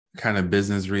kind of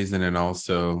business reason and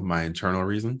also my internal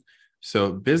reason.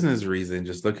 So business reason,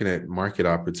 just looking at market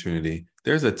opportunity,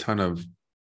 there's a ton of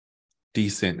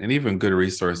decent and even good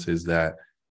resources that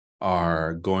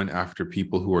are going after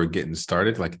people who are getting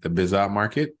started, like the biz op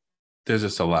market. There's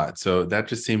just a lot. So that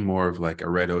just seemed more of like a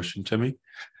red ocean to me.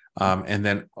 And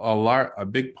then a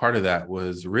big part of that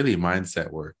was really mindset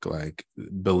work, like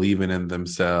believing in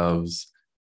themselves.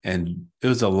 And it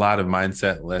was a lot of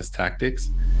mindset, less tactics.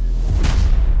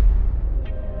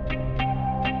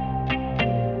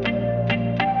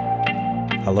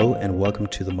 Hello and welcome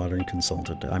to The Modern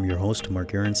Consultant. I'm your host,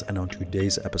 Mark Aarons, and on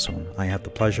today's episode, I have the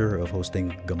pleasure of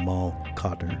hosting Gamal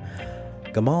Codner.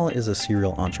 Gamal is a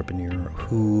serial entrepreneur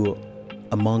who,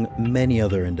 among many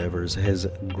other endeavors, has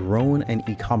grown an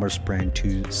e-commerce brand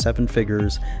to 7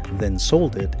 figures, then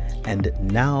sold it, and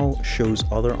now shows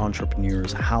other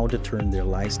entrepreneurs how to turn their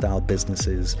lifestyle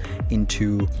businesses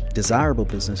into desirable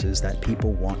businesses that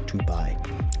people want to buy.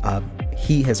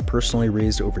 He has personally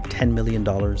raised over $10 million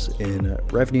in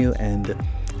revenue and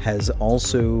has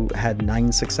also had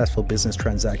 9 successful business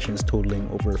transactions totaling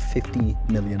over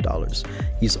 $50 million.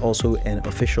 He's also an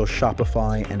official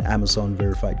Shopify and Amazon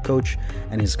verified coach,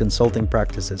 and his consulting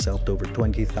practice has helped over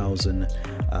 20,000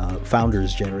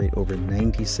 founders generate over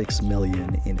 $96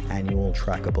 million in annual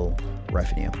trackable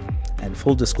revenue. And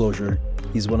full disclosure,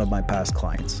 he's one of my past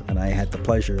clients, and I had the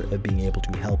pleasure of being able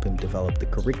to help him develop the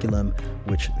curriculum,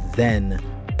 which then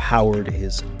powered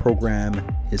his program,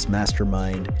 his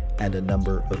mastermind, and a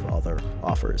number of other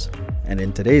offers. And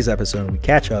in today's episode, we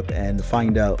catch up and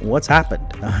find out what's happened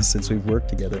since we've worked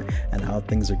together and how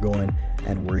things are going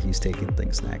and where he's taking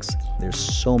things next. There's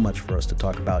so much for us to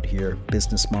talk about here,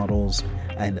 business models,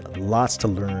 and lots to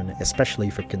learn,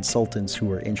 especially for consultants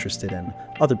who are interested in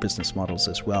other business models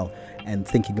as well, and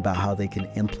thinking about how they can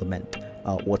implement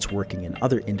what's working in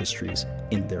other industries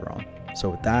in their own. So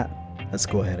with that, let's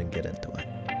go ahead and get into it.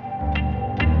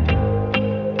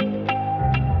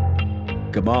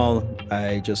 Gamal,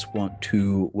 I just want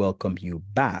to welcome you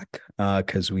back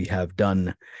because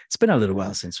it's been a little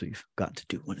while since we've got to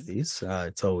do one of these.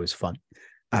 It's always fun.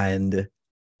 And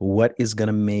what is going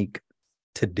to make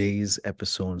today's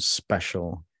episode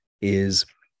special is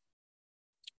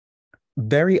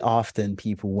very often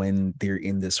people, when they're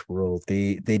in this world,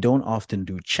 they don't often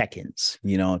do check-ins,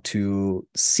 to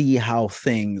see how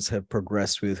things have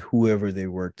progressed with whoever they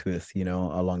worked with,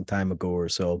 a long time ago or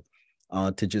so.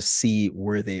 To just see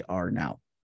where they are now,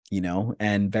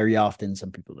 and very often some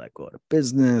people that go out of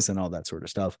business and all that sort of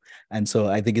stuff. And so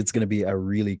I think it's going to be a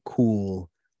really cool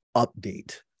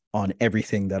update on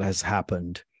everything that has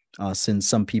happened, since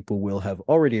some people will have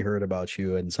already heard about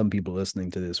you, and some people listening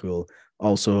to this will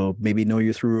also maybe know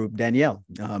you through Danielle,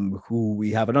 who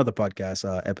we have another podcast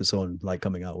episode like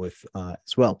coming out with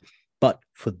as well. But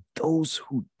for those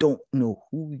who don't know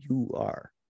who you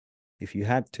are, if you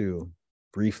had to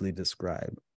briefly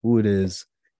describe who it is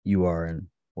you are and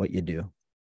what you do,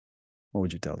 what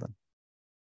would you tell them?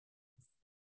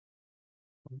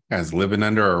 Guys, living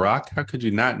under a rock, how could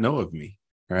you not know of me,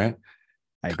 right?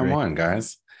 Come on,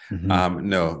 guys. Mm-hmm.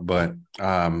 No, but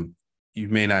you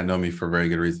may not know me for very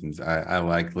good reasons. I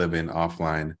like living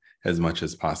offline as much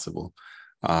as possible.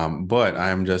 But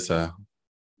I'm just a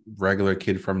regular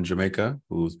kid from Jamaica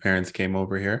whose parents came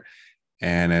over here,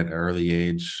 and at an early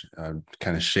age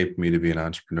kind of shaped me to be an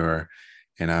entrepreneur.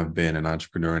 And I've been an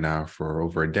entrepreneur now for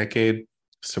over a decade,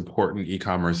 supporting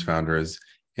e-commerce founders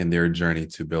in their journey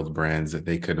to build brands that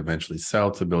they could eventually sell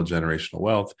to build generational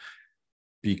wealth,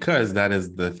 because that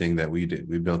is the thing that we did.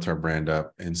 We built our brand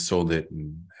up and sold it.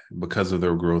 And because of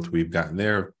the growth we've gotten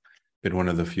there, been one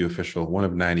of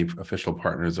 90 official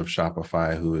partners of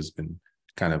Shopify, who has been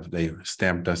they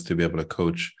stamped us to be able to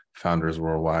coach founders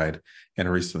worldwide,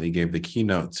 and recently gave the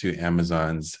keynote to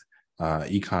Amazon's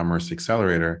e-commerce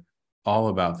accelerator, all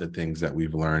about the things that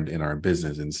we've learned in our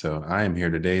business. And so I am here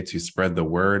today to spread the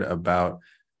word about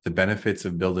the benefits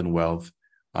of building wealth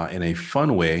in a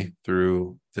fun way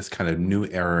through this kind of new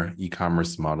era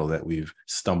e-commerce model that we've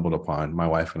stumbled upon. My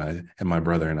wife and I, and my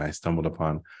brother and I, stumbled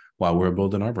upon while we're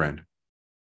building our brand.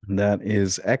 That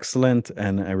is excellent.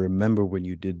 And I remember when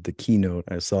you did the keynote,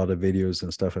 I saw the videos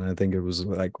and stuff, and I think it was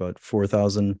like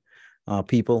 4,000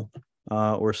 people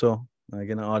or so, like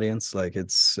in the audience. Like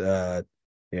it's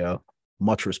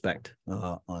much respect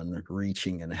on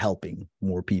reaching and helping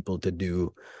more people to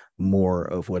do more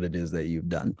of what it is that you've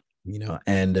done,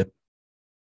 and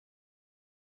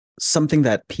something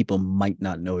that people might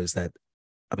not know is that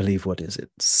I believe,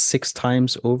 6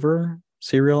 times over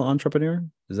serial entrepreneur?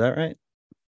 Is that right?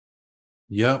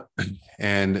 Yep.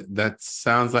 And that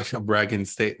sounds like a bragging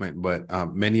statement,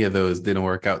 but many of those didn't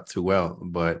work out too well.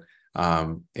 But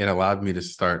it allowed me to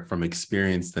start from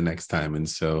experience the next time. And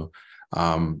so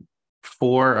um,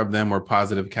 four of them were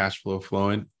positive cash flow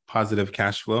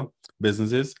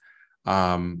businesses.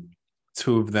 Um,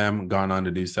 two of them gone on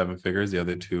to do seven figures. The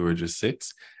other two were just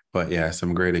six. But yeah,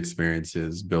 some great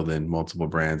experiences building multiple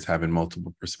brands, having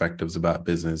multiple perspectives about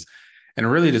business,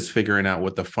 and really just figuring out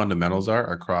what the fundamentals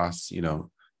are across,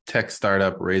 tech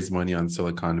startup, raise money on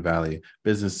Silicon Valley,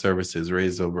 business services,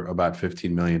 raised over about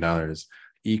 $15 million,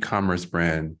 e-commerce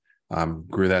brand,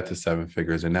 grew that to seven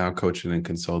figures, and now coaching and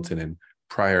consulting, and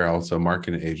prior also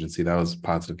marketing agency, that was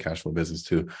positive cash flow business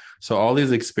too. So all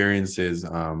these experiences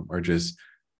are just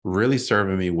really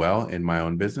serving me well in my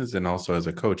own business and also as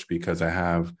a coach, because I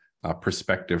have a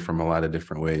perspective from a lot of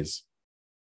different ways.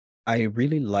 I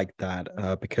really like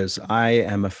that because I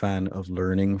am a fan of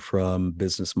learning from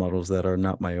business models that are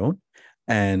not my own.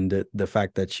 And the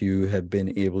fact that you have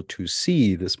been able to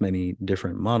see this many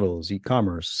different models,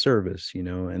 e-commerce, service,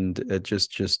 and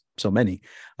just so many,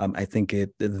 I think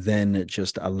it then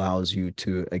just allows you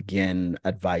to, again,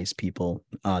 advise people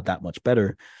that much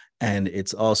better. And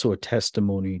it's also a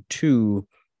testimony to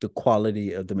the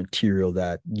quality of the material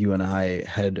that you and I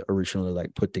had originally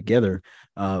like put together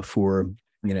for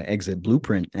exit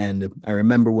blueprint. And I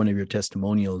remember one of your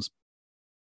testimonials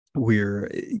where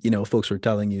folks were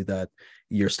telling you that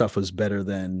your stuff was better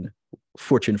than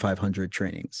Fortune 500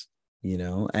 trainings,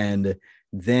 and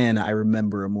then I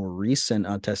remember a more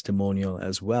recent testimonial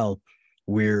as well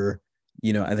where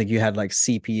I think you had like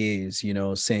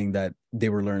CPAs saying that they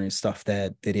were learning stuff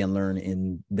that they didn't learn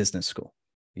in business school.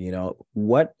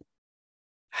 What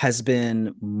has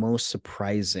been most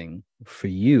surprising for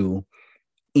you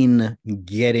in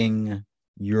getting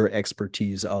your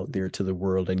expertise out there to the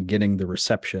world and getting the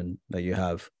reception that you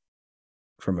have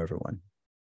from everyone?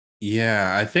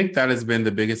 Yeah, I think that has been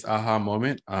the biggest aha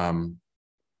moment.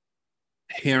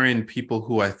 Hearing people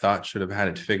who I thought should have had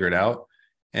it figured out,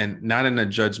 and not in a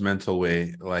judgmental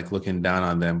way, like looking down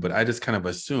on them, but I just kind of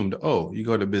assumed, oh, you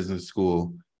go to business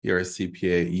school, you're a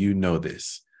CPA, you know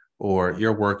this, or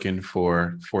you're working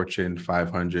for Fortune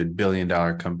 500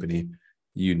 billion-dollar company,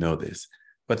 you know this.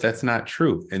 But that's not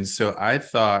true. And so I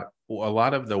thought a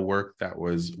lot of the work that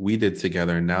we did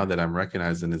together, now that I'm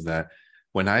recognizing, is that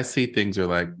when I see things are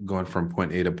like going from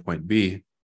point A to point B,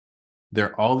 there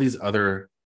are all these other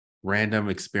random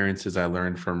experiences I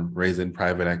learned from raising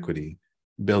private equity,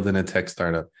 building a tech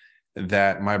startup,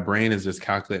 that my brain is just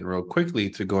calculating real quickly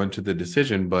to go into the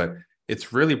decision. But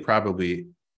it's really probably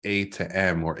A to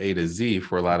M or A to Z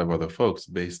for a lot of other folks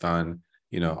based on,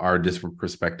 our different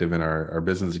perspective and our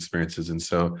business experiences. And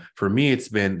so for me,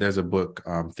 there's a book,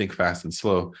 Think Fast and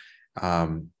Slow.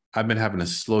 I've been having to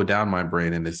slow down my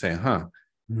brain and to say,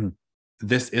 mm-hmm,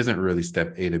 this isn't really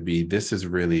step A to B. This is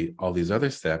really all these other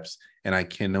steps. And I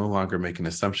can no longer make an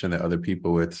assumption that other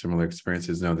people with similar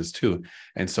experiences know this too.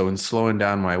 And so in slowing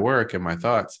down my work and my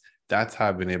thoughts, that's how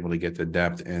I've been able to get the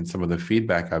depth and some of the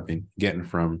feedback I've been getting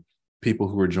from people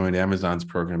who are joined Amazon's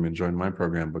program and joined my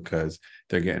program because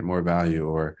they're getting more value,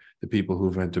 or the people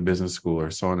who've went to business school,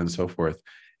 or so on and so forth.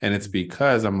 And it's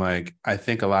because I'm like, I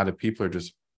think a lot of people are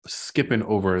just skipping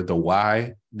over the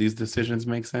why these decisions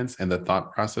make sense and the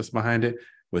thought process behind it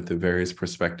with the various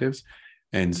perspectives.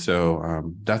 And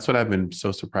so that's what I've been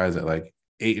so surprised at, like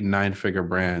 8 and 9 figure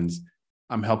brands.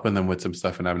 I'm helping them with some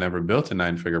stuff, and I've never built a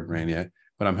 9-figure brand yet,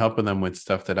 but I'm helping them with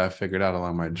stuff that I've figured out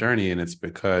along my journey. And it's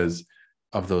because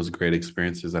of those great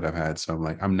experiences that I've had. So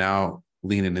I'm now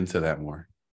leaning into that more.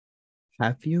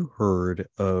 Have you heard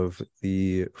of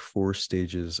the 4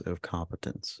 stages of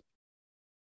competence?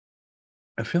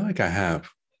 I feel like I have.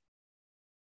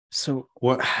 So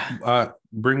what,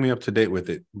 bring me up to date with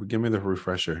it. Give me the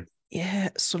refresher. Yeah.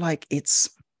 So like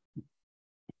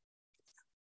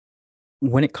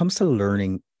when it comes to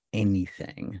learning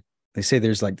anything, they say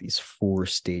there's like these 4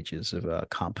 stages of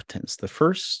competence. The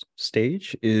first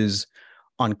stage is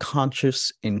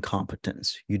unconscious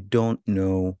incompetence. You don't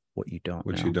know what you don't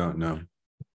know. You don't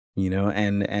know.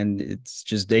 And it's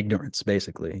just ignorance,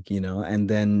 basically, and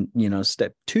then,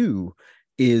 step 2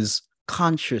 is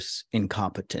conscious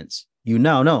incompetence. You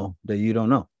now know that you don't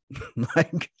know.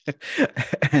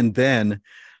 And then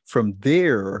from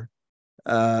there,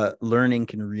 learning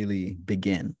can really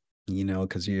begin,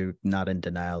 because you're not in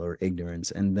denial or ignorance.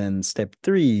 And then step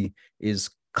 3 is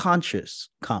conscious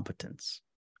competence.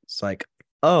 It's like,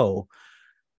 oh,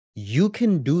 you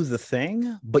can do the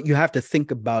thing, but you have to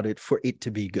think about it for it to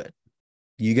be good.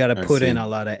 You got to put in a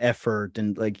lot of effort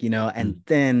and and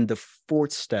then the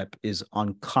 4th step is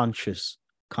unconscious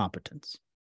competence.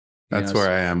 That's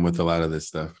where I am with a lot of this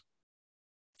stuff.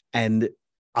 And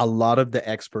a lot of the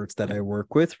experts that I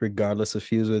work with, regardless of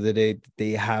fields, whether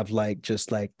they have like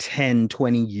just like 10,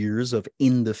 20 years of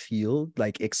in the field,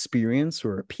 like experience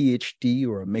or a PhD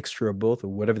or a mixture of both or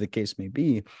whatever the case may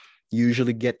be,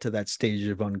 usually get to that stage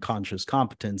of unconscious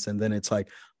competence. And then it's like,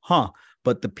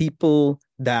 but the people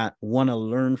that want to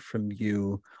learn from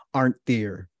you aren't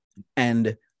there.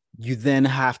 And you then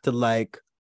have to like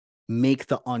make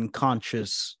the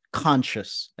unconscious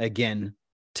conscious again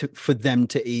for them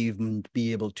to even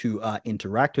be able to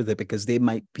interact with it, because they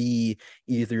might be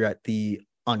either at the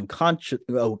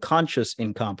conscious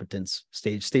incompetence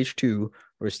stage 2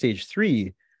 or stage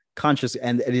 3 conscious,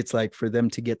 and it's like for them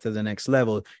to get to the next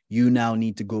level, you now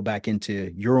need to go back into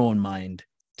your own mind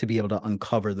to be able to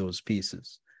uncover those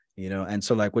pieces, and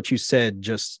so like what you said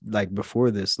just like before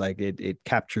this, like it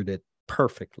captured it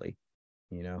perfectly,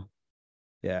 you know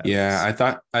yeah. Yeah,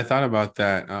 I thought about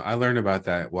that. I learned about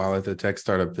that while at the tech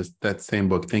startup. That same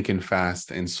book, Thinking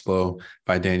Fast and Slow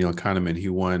by Daniel Kahneman. He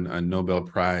won a Nobel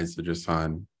Prize just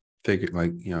on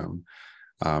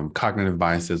cognitive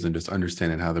biases and just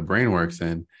understanding how the brain works.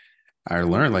 And I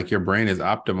learned like your brain is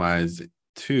optimized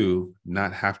to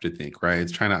not have to think, right?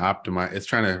 It's trying to optimize. It's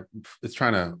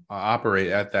trying to operate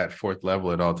at that fourth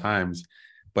level at all times.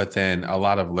 But then a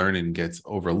lot of learning gets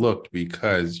overlooked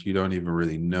because you don't even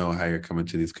really know how you're coming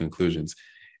to these conclusions.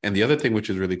 And the other thing, which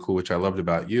is really cool, which I loved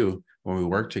about you when we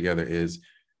worked together, is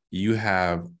you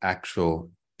have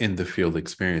actual in the field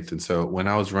experience. And so when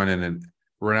I was trying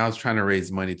to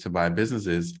raise money to buy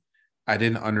businesses, I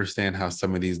didn't understand how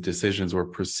some of these decisions were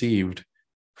perceived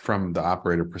from the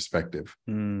operator perspective.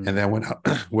 And then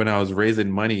when I was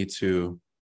raising money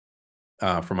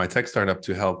for my tech startup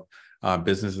to help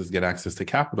businesses get access to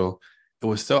capital, it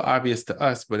was so obvious to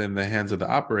us, but in the hands of the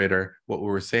operator, what we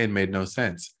were saying made no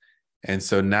sense. And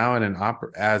so now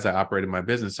as I operated my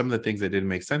business, some of the things that didn't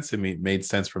make sense to me made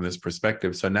sense from this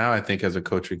perspective. So now I think as a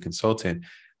coach and consultant,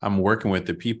 I'm working with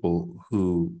the people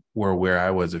who were where I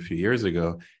was a few years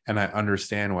ago, and I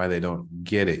understand why they don't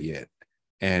get it yet.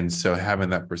 And so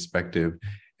having that perspective,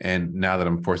 and now that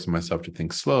I'm forcing myself to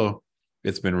think slow,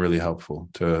 it's been really helpful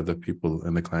to the people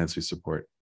and the clients we support.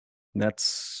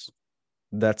 That's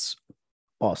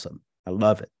awesome. I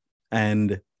love it.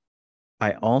 And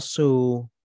I also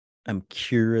am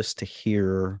curious to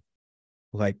hear,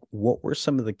 like, what were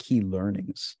some of the key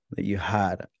learnings that you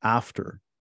had after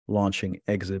launching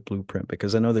Exit Blueprint?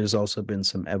 Because I know there's also been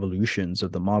some evolutions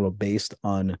of the model based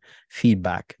on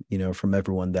feedback, from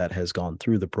everyone that has gone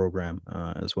through the program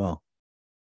as well.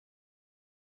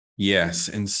 Yes.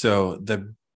 And so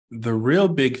the real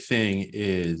big thing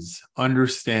is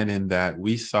understanding that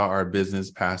we saw our business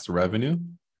past revenue,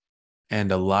 and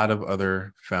a lot of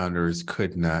other founders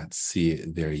could not see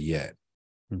it there yet.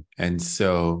 And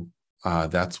so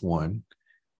that's one.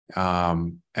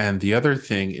 And the other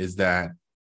thing is that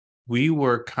we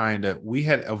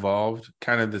had evolved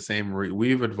kind of the same.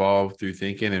 We've evolved through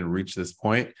thinking and reached this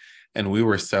point, and we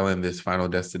were selling this final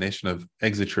destination of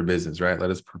exit your business, right? Let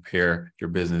us prepare your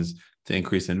business to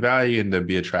increase in value and to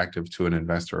be attractive to an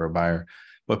investor or a buyer.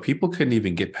 But people couldn't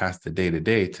even get past the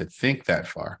day-to-day to think that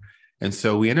far. And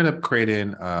so we ended up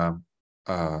creating,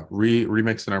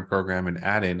 remixing our program and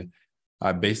adding,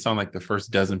 based on like the first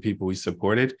dozen people we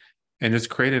supported, and just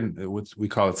creating what we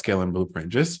call it Scale and Blueprint,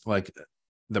 just like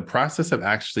the process of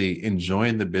actually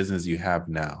enjoying the business you have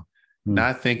now,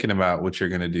 not thinking about what you're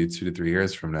going to do 2 to 3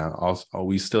 years from now. Also,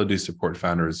 we still do support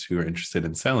founders who are interested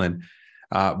in selling.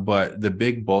 But the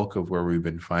big bulk of where we've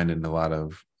been finding a lot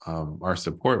of our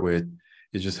support with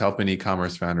is just helping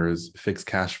e-commerce founders fix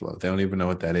cash flow. They don't even know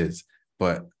what that is,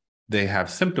 but they have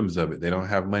symptoms of it. They don't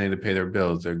have money to pay their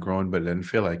bills. They're growing, but it doesn't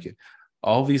feel like it.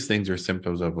 All these things are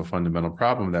symptoms of a fundamental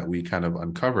problem that we kind of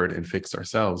uncovered and fixed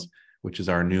ourselves, which is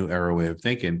our new era way of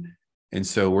thinking. And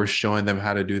so we're showing them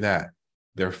how to do that.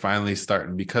 They're finally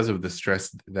starting, because of the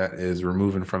stress that is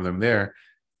removing from them there.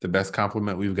 The best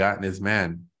compliment we've gotten is,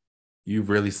 man, you've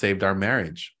really saved our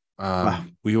marriage. Wow.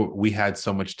 We had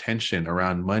so much tension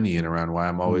around money and around why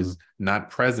I'm always not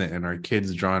present, and our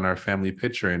kids drawing our family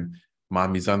picture and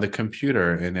mommy's on the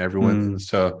computer and everyone.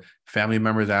 So family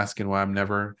members asking why I'm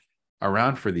never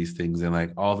around for these things, and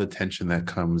like all the tension that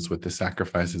comes with the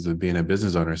sacrifices of being a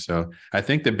business owner. So I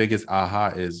think the biggest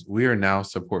aha is we are now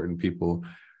supporting people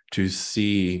to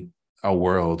see a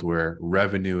world where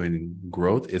revenue and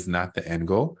growth is not the end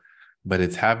goal, but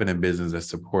it's having a business that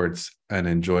supports an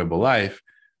enjoyable life,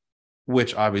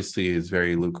 which obviously is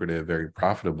very lucrative, very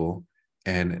profitable.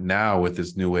 And now with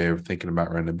this new way of thinking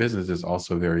about running a business, is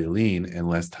also very lean and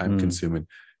less time consuming.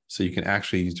 So you can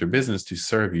actually use your business to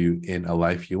serve you in a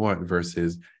life you want,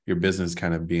 versus your business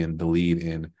kind of being the lead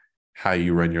in how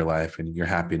you run your life and your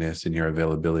happiness and your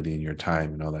availability and your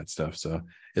time and all that stuff. So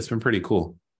it's been pretty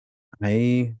cool.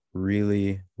 I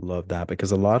really love that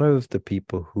because a lot of the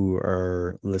people who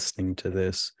are listening to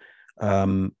this,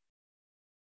 um,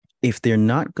 if they're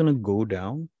not going to go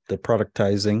down the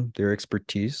productizing their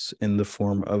expertise in the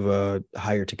form of a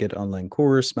higher ticket online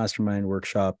course, mastermind,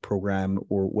 workshop, program,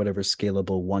 or whatever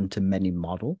scalable one to many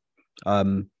model,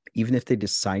 even if they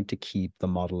decide to keep the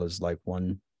model as like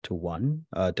one to one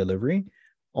delivery,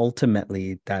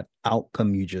 ultimately that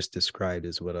outcome you just described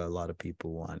is what a lot of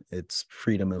people want. It's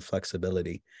freedom and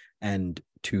flexibility, and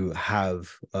to have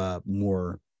a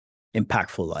more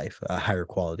impactful life, a higher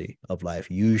quality of life,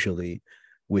 usually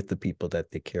with the people that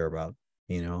they care about,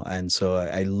 you know. And so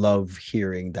I love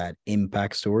hearing that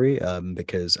impact story,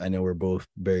 because I know we're both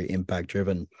very impact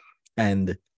driven,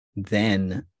 and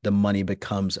then the money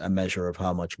becomes a measure of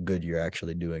how much good you're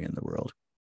actually doing in the world.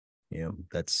 You know,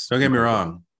 that's Don't get me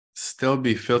incredible. wrong, still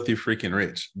be filthy freaking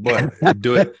rich, but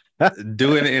do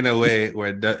it in a way where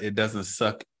it doesn't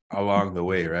suck along the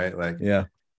way, right? Like Yeah.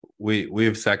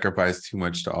 we've sacrificed too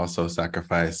much to also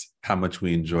sacrifice how much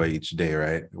we enjoy each day,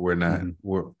 right?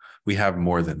 Mm-hmm. We have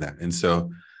more than that. And so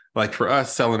like for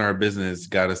us, selling our business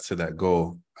got us to that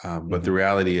goal. But the Mm-hmm.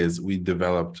 reality is we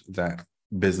developed that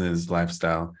business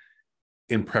lifestyle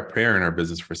in preparing our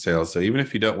business for sales. So even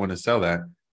if you don't want to sell that,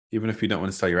 even if you don't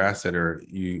want to sell your asset or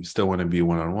you still want to be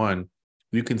one-on-one,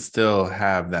 you can still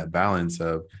have that balance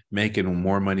of making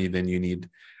more money than you need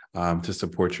to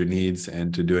support your needs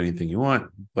and to do anything you want,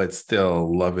 but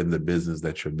still loving the business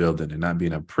that you're building and not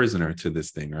being a prisoner to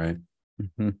this thing, right?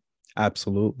 Mm-hmm.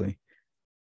 Absolutely.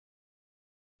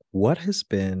 What has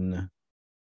been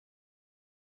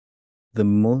the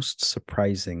most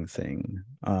surprising thing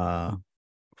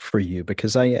for you?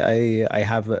 Because I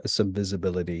have some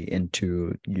visibility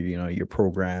into you know your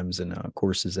programs and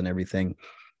courses and everything.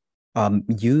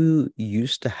 You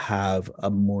used to have a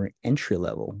more entry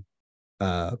level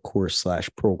course slash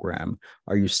program.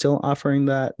 Are you still offering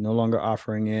that? No longer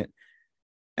offering it?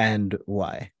 And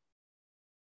why?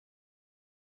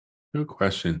 Good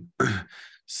question.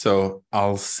 So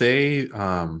I'll say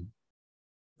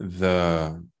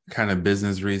the kind of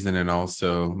business reason and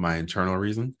also my internal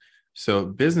reason. So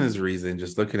business reason,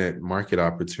 just looking at market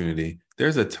opportunity,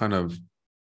 there's a ton of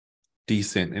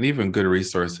decent and even good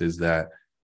resources that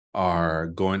are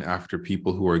going after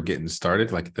people who are getting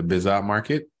started, like the biz op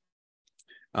market.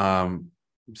 Um,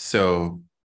 so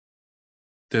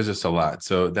there's just a lot.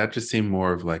 So that just seemed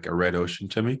more of like a red ocean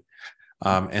to me.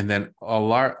 And then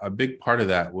a big part of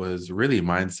that was really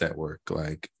mindset work,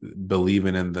 like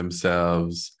believing in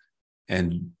themselves.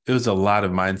 And it was a lot of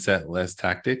mindset, less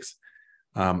tactics.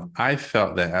 I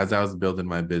felt that as I was building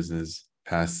my business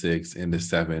past 6 into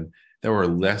 7, there were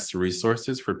less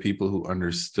resources for people who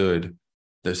understood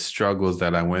the struggles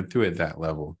that I went through at that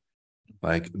level,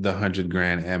 like the 100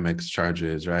 grand Amex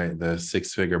charges, right? The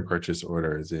 6-figure purchase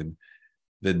orders, and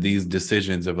these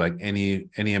decisions of like any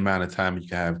amount of time you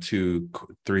can have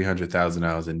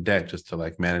 $200,000-300,000 in debt just to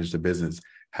like manage the business.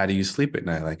 How do you sleep at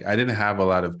night? Like I didn't have a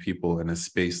lot of people in a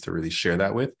space to really share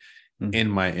that with Mm-hmm.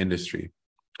 in my industry.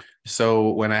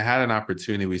 So when I had an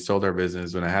opportunity, we sold our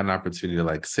business. When I had an opportunity to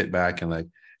like sit back and like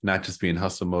not just be in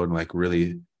hustle mode and like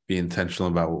really be intentional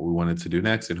about what we wanted to do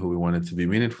next and who we wanted to be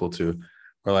meaningful to,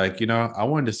 or like, I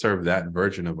wanted to serve that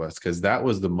version of us because that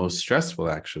was the most stressful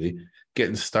actually.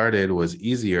 Getting started was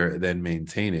easier than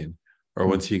maintaining. Or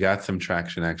once you got some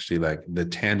traction, actually, like the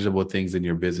tangible things in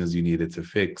your business you needed to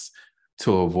fix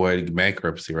to avoid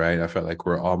bankruptcy, right? I felt like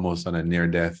we're almost on a near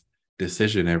death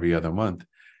decision every other month.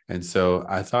 And so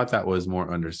I thought that was more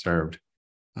underserved.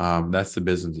 That's the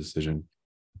business decision.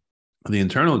 The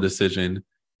internal decision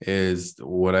is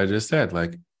what I just said.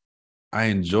 Like, I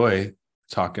enjoy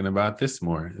talking about this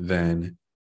more than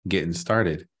getting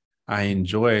started. I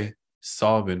enjoy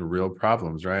solving real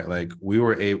problems, right? Like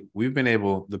we've been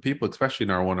able, the people, especially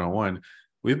in our one-on-one,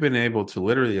 we've been able to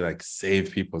literally like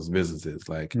save people's businesses.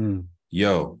 Like, Mm-hmm.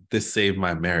 yo, this saved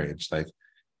my marriage. Like,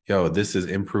 yo, this has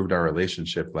improved our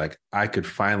relationship. Like I could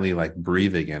finally like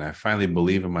breathe again. I finally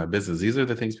believe in my business. These are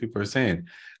the things people are saying.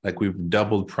 Like we've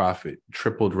doubled profit,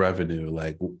 tripled revenue.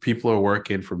 Like people are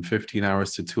working from 15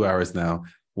 hours to 2 hours now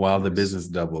while the Nice. business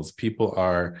doubles. People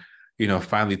are,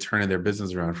 finally turning their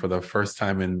business around for the first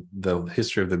time in the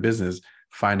history of the business,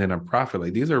 finding a profit.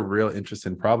 Like these are real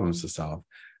interesting problems to solve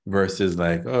versus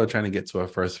like, oh, trying to get to a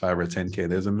first 5 or 10K.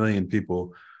 There's a million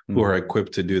people who Mm-hmm. are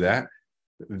equipped to do that.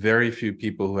 Very few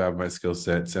people who have my skill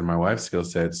sets and my wife's skill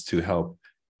sets to help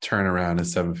turn around a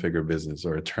 7-figure business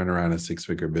or turn around a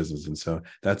 6-figure business. And so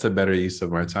that's a better use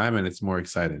of our time and it's more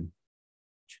exciting.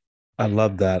 I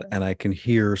love that. And I can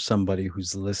hear somebody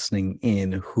who's listening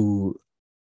in who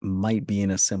might be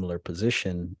in a similar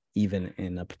position, even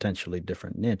in a potentially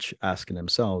different niche, asking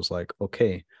themselves, like,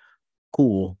 okay,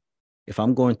 cool. If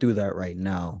I'm going through that right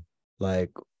now,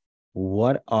 like,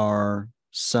 what are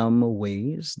some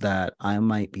ways that I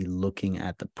might be looking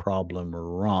at the problem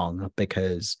wrong?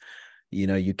 Because,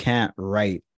 you can't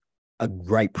write a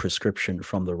right prescription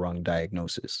from the wrong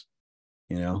diagnosis,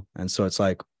 And so it's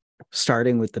like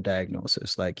starting with the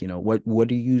diagnosis, like, what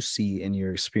do you see in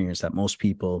your experience that most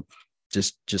people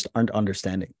just aren't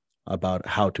understanding about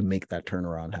how to make that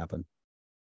turnaround happen?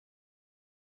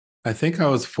 I think I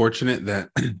was fortunate that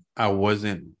I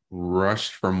wasn't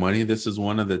rushed for money. This is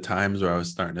one of the times where I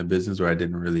was starting a business where I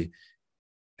didn't really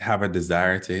have a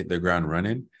desire to hit the ground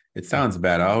running. It sounds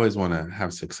bad. I always want to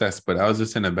have success, but I was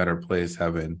just in a better place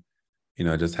having,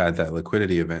 just had that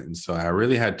liquidity event. And so I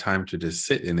really had time to just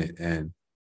sit in it and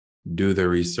do the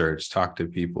research, talk to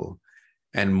people.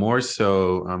 And more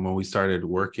so, when we started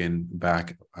working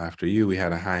back after you, we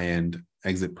had a high-end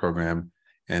exit program.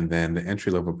 And then the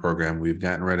entry-level program, we've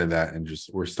gotten rid of that and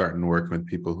just we're starting to work with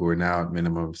people who are now at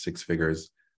minimum of 6 figures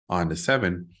on to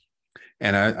 7.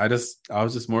 And I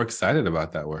was just more excited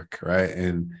about that work, right?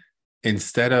 And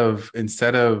instead of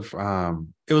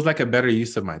it was like a better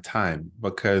use of my time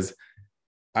because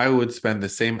I would spend the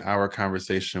same hour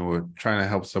conversation with trying to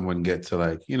help someone get to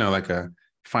like, like a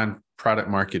find product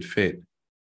market fit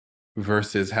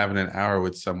versus having an hour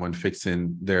with someone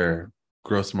fixing their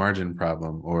gross margin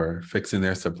problem or fixing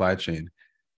their supply chain.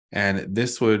 And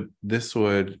this would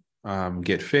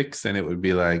get fixed and it would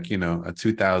be like, a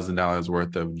 $2,000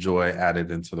 worth of joy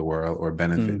added into the world or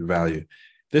benefit Mm, value.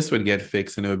 This would get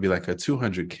fixed and it would be like a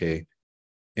 200K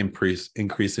increase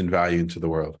in value into the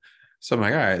world. So I'm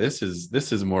like, all right, this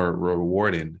is more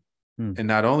rewarding. mm. And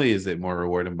not only is it more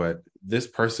rewarding, but this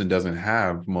person doesn't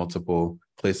have multiple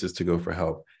places to go for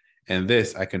help. And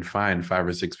this, I can find 5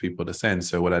 or 6 people to send.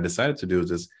 So what I decided to do is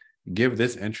just give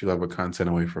this entry level content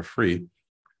away for free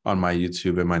on my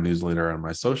YouTube and my newsletter and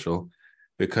my social,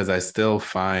 because I still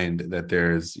find that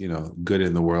there's, good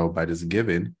in the world by just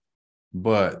giving.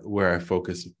 But where I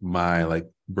focus my like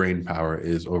brain power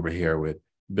is over here with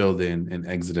building and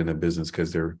exiting a business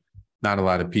because there are not a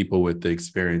lot of people with the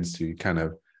experience to kind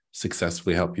of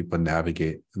successfully help people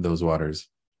navigate those waters.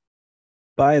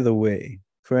 By the way,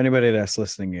 for anybody that's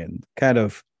listening in, kind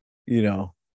of, you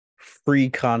know, free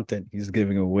content he's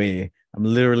giving away. I'm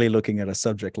literally looking at a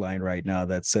subject line right now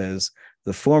that says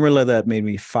the formula that made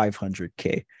me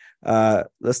 500K.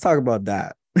 Let's talk about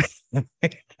that.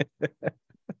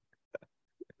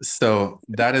 So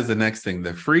that is the next thing.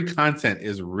 The free content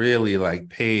is really like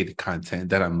paid content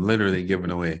that I'm literally giving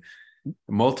away.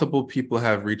 Multiple people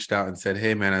have reached out and said,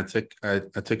 "Hey, man, I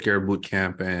took your boot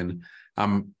camp and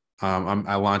I'm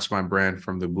I launched my brand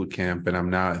from the boot camp and I'm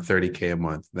now at 30K a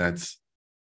month. That's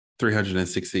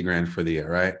 360 grand for the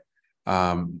year, right?"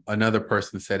 Another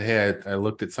person said, "Hey, I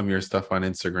looked at some of your stuff on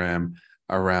Instagram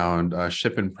around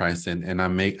shipping pricing, and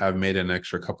I've made an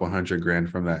extra couple hundred grand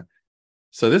from that."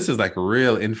 So this is like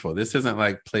real info. This isn't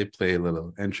like play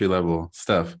little entry level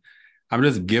stuff. I'm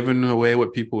just giving away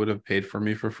what people would have paid for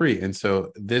me for free. And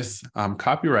so this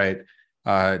copyright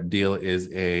deal is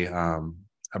a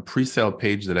pre-sale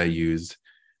page that I used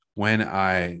when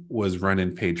I was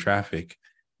running paid traffic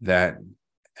that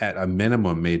at a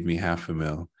minimum made me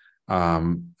 $500,000.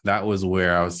 That was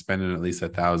where I was spending at least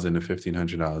 $1,000 to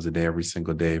 $1,500 a day every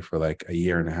single day for like a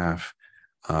year and a half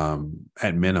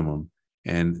at minimum.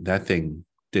 And that thing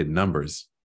did numbers.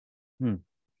 Hmm.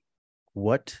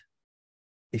 What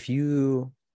if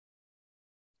you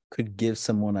could give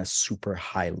someone a super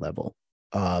high level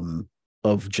um,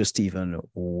 of just even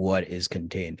what is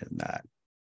contained in that?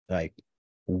 Like,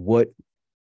 what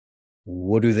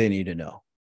what do they need to know?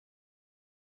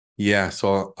 Yeah,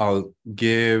 so I'll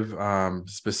give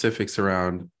specifics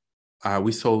around.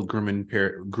 We sold grooming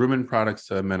products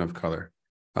to men of color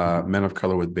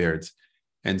with beards,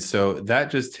 and so that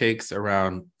just takes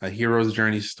around a hero's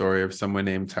journey story of someone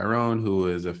named Tyrone, who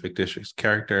is a fictitious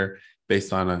character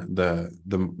based on the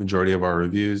majority of our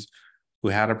reviews, who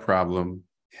had a problem,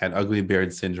 had ugly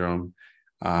beard syndrome,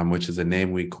 which is a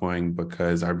name we coined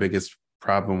because our biggest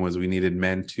problem was we needed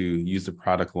men to use the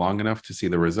product long enough to see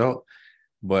the result,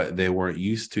 but they weren't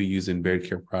used to using beard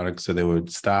care products. So they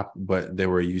would stop, but they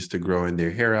were used to growing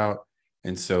their hair out.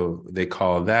 And so they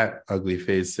call that ugly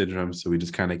phase syndrome. So we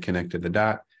just kind of connected the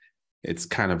dot. It's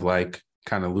kind of like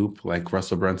loop, like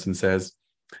Russell Brunson says.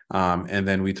 And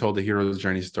then we told the hero's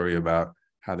journey story about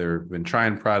how they've been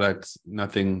trying products,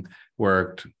 nothing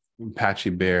worked,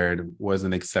 patchy beard,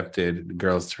 wasn't accepted,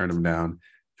 girls turned them down.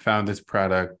 found this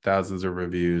product, thousands of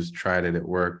reviews, tried it, it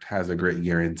worked, has a great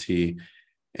guarantee,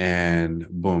 and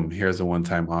boom, here's a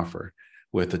one-time offer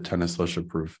with a ton of social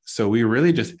proof. So we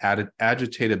really just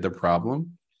agitated the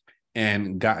problem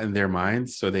and got in their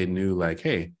minds so they knew like,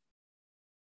 hey,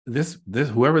 this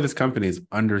whoever this company is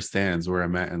understands where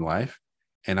I'm at in life,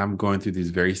 and I'm going through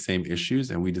these very same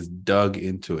issues, and we just dug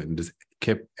into it and just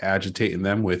kept agitating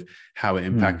them with how it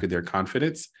impacted their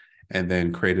confidence, and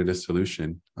then created a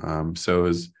solution.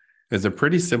 So it's a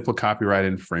pretty simple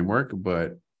copywriting framework,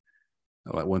 but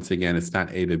once again, it's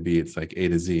not A to B, it's like A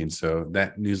to Z. And so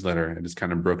that newsletter, I just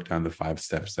kind of broke down the 5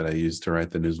 steps that I used to write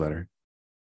the newsletter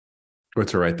or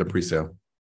to write the pre-sale.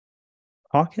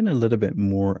 Talking a little bit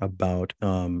more about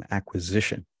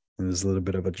acquisition, and there's a little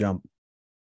bit of a jump.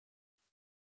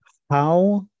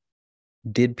 How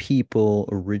did people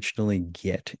originally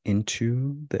get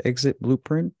into the exit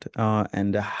blueprint,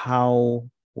 and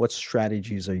what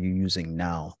strategies are you using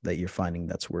now that you're finding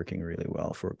that's working really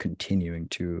well for continuing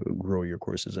to grow your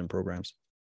courses and programs?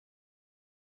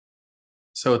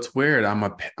 So it's weird.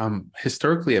 I'm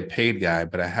historically a paid guy,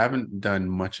 but I haven't done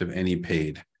much of any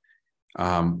paid.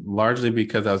 Largely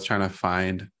because I was trying to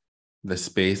find the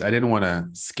space. I didn't want to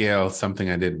scale something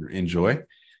I didn't enjoy,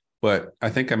 but I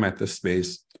think I'm at the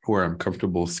space where I'm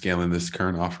comfortable scaling this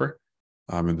current offer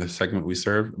in the segment we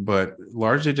serve, but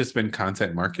largely just been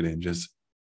content marketing. Just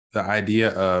the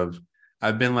idea of,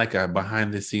 I've been like a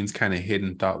behind the scenes kind of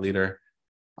hidden thought leader.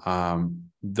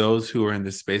 Those who are in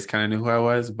this space kind of knew who I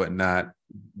was, but not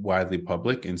widely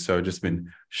public. And so just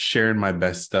been sharing my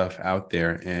best stuff out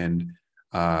there. And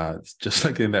just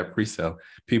like in that pre-sale,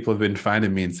 people have been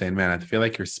finding me and saying, man, I feel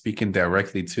like you're speaking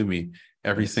directly to me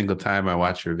every single time I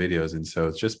watch your videos. And so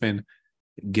it's just been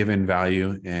giving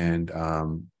value and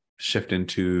shift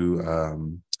into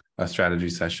a strategy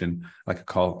session, like a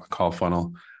call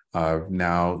funnel.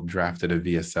 Now drafted a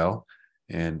VSL,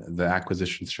 and the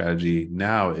acquisition strategy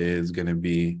now is going to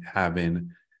be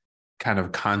having kind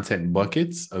of content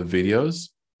buckets of videos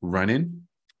running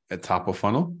at top of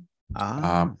funnel.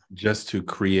 Just to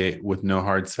create, with no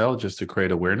hard sell, just to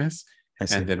create awareness,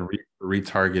 and then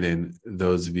retargeting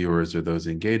those viewers or those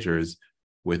engagers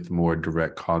with more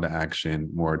direct call to action,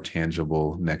 more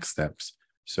tangible next steps.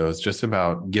 So it's just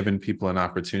about giving people an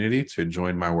opportunity to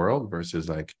join my world versus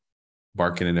like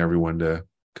barking at everyone to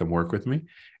come work with me,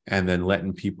 and then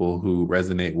letting people who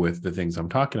resonate with the things I'm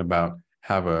talking about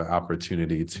have an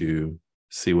opportunity to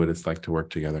see what it's like to work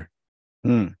together.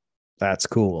 That's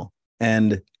cool.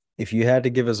 And if you had to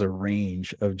give us a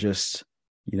range of just,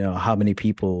 how many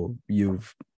people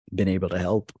you've been able to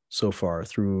help so far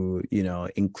through,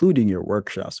 including your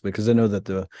workshops, because I know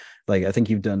that I think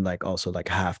you've done also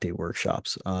half-day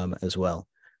workshops as well,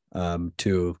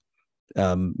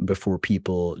 before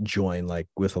people join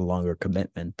with a longer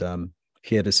commitment.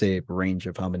 If you had to say a range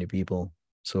of how many people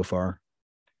so far.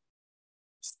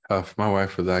 My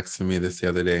wife was asking me this the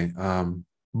other day.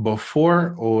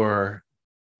 Before or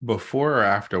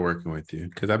after working with you?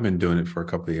 Because I've been doing it for a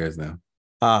couple of years now.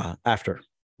 After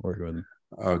working with them.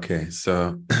 Okay,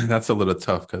 so that's a little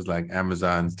tough because like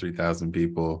Amazon's 3,000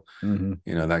 people,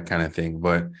 that kind of thing.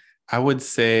 But I would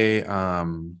say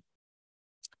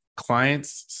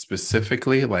clients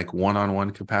specifically, like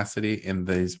one-on-one capacity in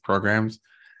these programs,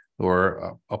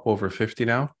 we're up over 50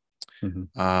 now.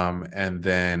 And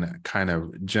then kind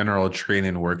of general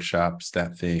training workshops,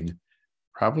 that thing,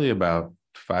 probably about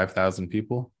 5,000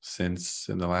 people since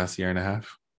in the last year and a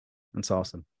half. That's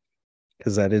awesome.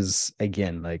 Because that is,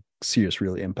 again, serious,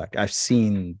 real impact. I've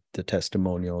seen the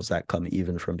testimonials that come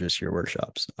even from just your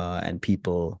workshops, and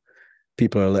people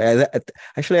are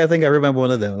actually, I think I remember one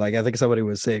of them. I think somebody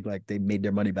was saying they made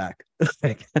their money back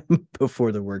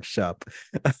before the workshop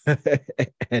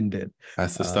ended.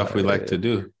 That's the stuff we like to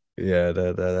do. Yeah,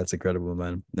 that's incredible,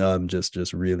 man. I'm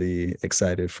just really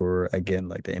excited for, again,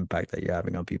 the impact that you're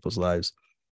having on people's lives.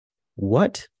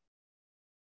 What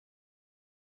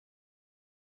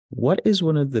is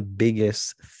one of the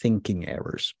biggest thinking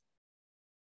errors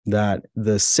that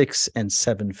the 6 and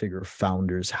 7 figure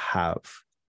founders have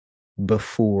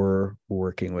before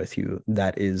working with you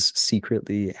that is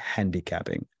secretly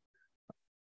handicapping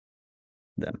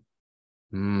them?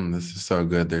 This is so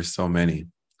good. There's so many.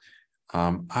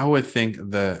 I would think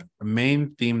the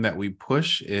main theme that we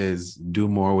push is do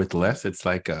more with less. It's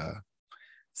like a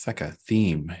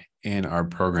theme in our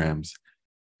programs.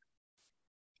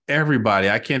 Everybody,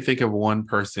 I can't think of one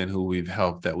person who we've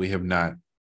helped that we have not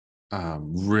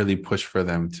really pushed for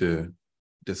them to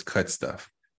just cut stuff.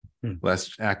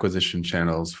 Less acquisition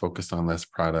channels, focus on less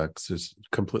products, just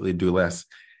completely do less.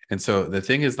 And so the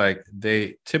thing is,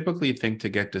 they typically think to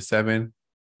get to 7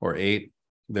 or 8,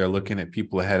 they're looking at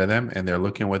people ahead of them, and they're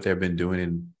looking at what they've been doing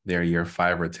in their year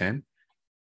 5 or 10,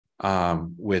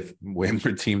 with way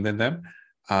more team than them.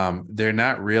 They're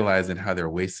not realizing how they're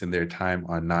wasting their time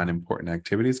on non-important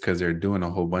activities because they're doing a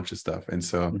whole bunch of stuff. And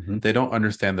so Mm-hmm. they don't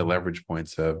understand the leverage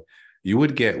points of, you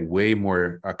would get way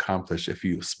more accomplished if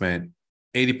you spent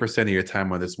 80% of your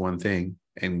time on this one thing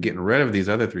and getting rid of these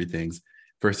other three things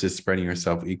versus spreading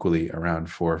yourself equally around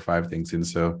 4 or 5 things. And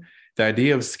so the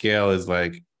idea of scale is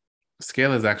like,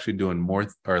 scale is actually doing more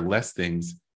or less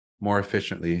things more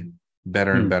efficiently,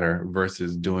 better and better,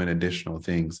 versus doing additional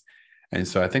things. And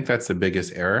so I think that's the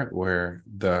biggest error, where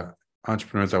the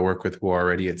entrepreneurs I work with who are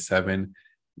already at 7,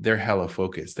 they're hella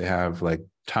focused. They have like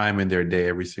time in their day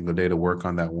every single day to work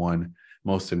on that one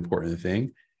most important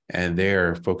thing. And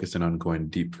they're focusing on going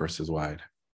deep versus wide.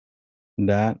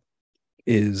 That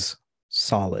is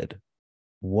solid.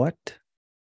 What?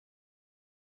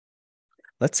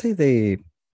 Let's say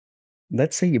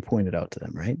you pointed out to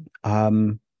them, right?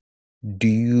 Do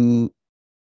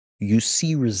you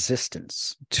see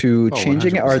resistance to Oh,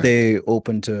 changing it? Are 100%. they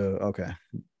open to, okay.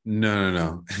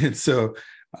 No. And so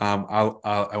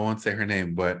I won't say her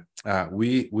name, but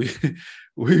we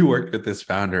we worked with this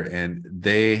founder, and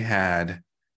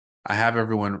I have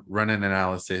everyone run an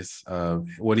analysis of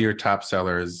what are your top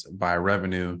sellers by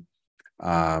revenue,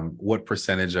 what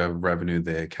percentage of revenue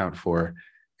they account for.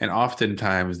 And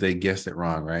oftentimes they guess it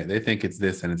wrong, right? They think it's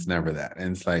this and it's never that.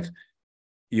 And it's like,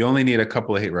 you only need a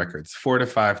couple of hit records, 4 to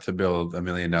 5 to build $1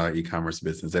 million e-commerce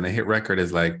business. And a hit record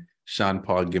is like Sean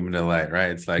Paul, Give Me the Light, right?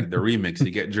 It's like the remix.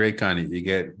 You get Drake on it, you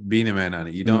get Beanie Man on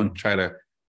it. You don't try to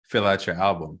fill out your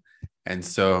album. And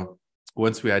so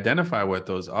once we identify what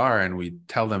those are, and we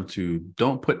tell them to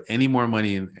don't put any more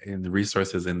money in the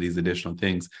resources in these additional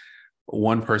things,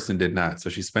 one person did not.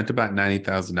 So she spent about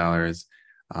 $90,000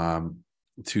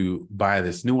 to buy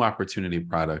this new opportunity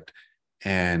product.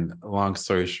 And long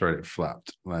story short, it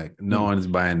flopped. Like, no one's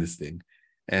buying this thing.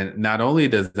 And not only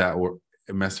does that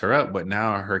mess her up, but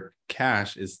now her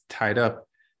cash is tied up,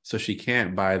 so she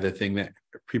can't buy the thing that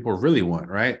people really want,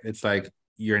 right? It's like,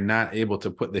 you're not able to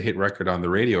put the hit record on the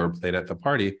radio or play it at the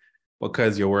party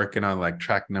because you're working on like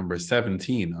track number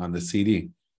 17 on the CD.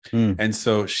 And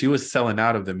so she was selling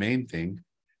out of the main thing,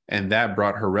 and that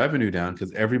brought her revenue down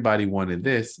because everybody wanted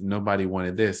this, nobody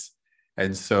wanted this.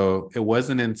 And so it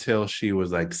wasn't until she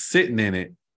was like sitting in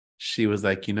it, she was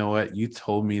like, you know what? You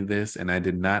told me this and I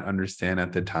did not understand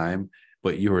at the time,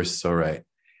 but you were so right.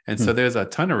 And so there's a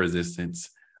ton of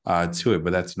resistance to it,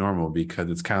 but that's normal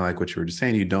because it's kind of like what you were just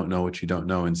saying. You don't know what you don't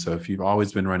know. And so if you've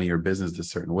always been running your business a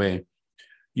certain way,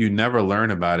 you never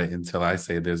learn about it until, I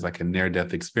say, there's like a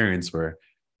near-death experience where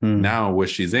now what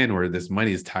she's in, where this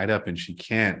money is tied up and she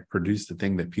can't produce the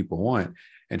thing that people want.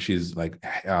 And she's like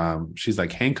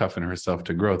handcuffing herself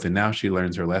to growth. And now she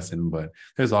learns her lesson, but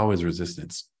there's always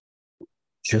resistance.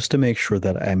 Just to make sure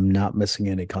that I'm not missing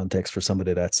any context for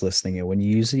somebody that's listening, and when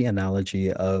you use the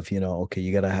analogy of, okay,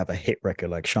 you got to have a hit record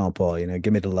like Sean Paul,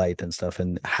 Give Me the Light and stuff,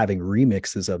 and having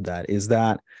remixes of that, is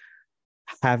that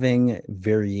having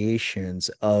variations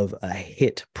of a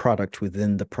hit product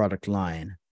within the product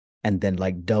line and then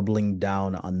like doubling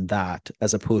down on that,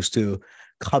 as opposed to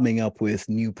coming up with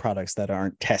new products that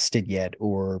aren't tested yet,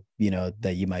 or,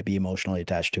 that you might be emotionally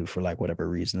attached to for like whatever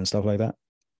reason and stuff like that?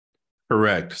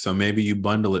 Correct. So maybe you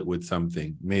bundle it with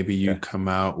something. Maybe you come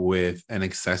out with an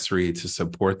accessory to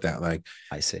support that. Like,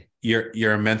 I see.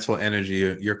 Your mental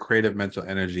energy, your creative mental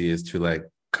energy is to like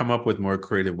come up with more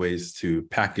creative ways to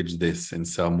package this and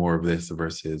sell more of this,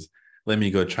 versus let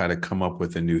me go try to come up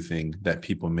with a new thing that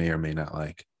people may or may not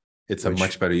like. It's a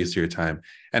much better use of your time.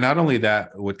 And not only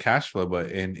that with cash flow, but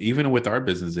even with our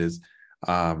businesses,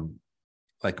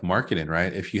 like marketing,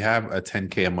 right? If you have a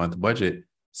 10K a month budget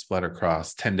split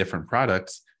across 10 different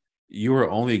products, you are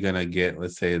only going to get,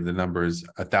 let's say the numbers,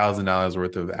 $1,000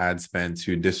 worth of ad spend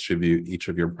to distribute each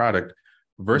of your product,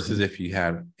 versus if you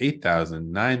had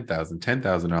 $8,000, $9,000,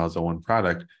 $10,000 on one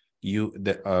product,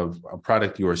 of a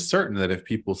product you are certain that if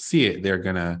people see it, they're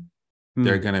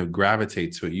gonna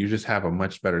gravitate to it. You just have a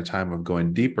much better time of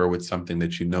going deeper with something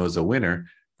that you know is a winner,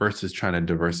 versus trying to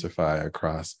diversify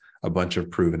across a bunch of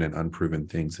proven and unproven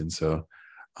things. And so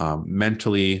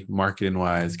mentally, marketing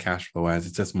wise, cash flow wise,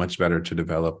 it's just much better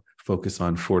to focus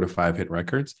on 4 to 5 hit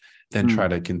records than try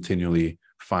to continually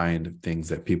find things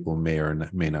that people may or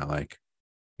may not like.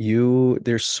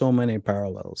 There's so many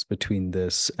parallels between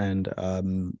this and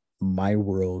my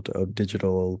world of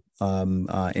digital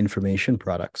information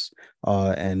products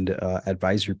and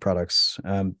advisory products,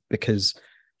 because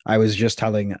I was just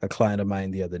telling a client of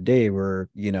mine the other day where,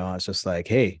 I was just like,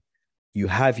 hey, you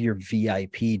have your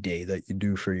VIP day that you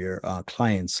do for your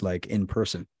clients, like in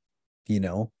person. you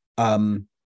know.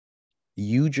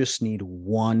 You just need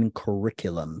one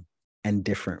curriculum and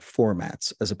different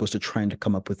formats as opposed to trying to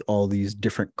come up with all these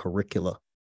different curricula,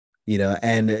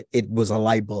 and it was a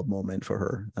light bulb moment for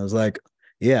her. I was like,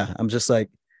 yeah, I'm just like,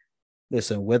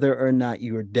 listen, whether or not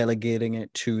you are delegating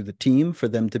it to the team for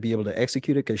them to be able to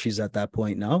execute it, because she's at that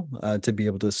point now, to be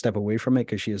able to step away from it,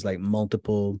 because she has like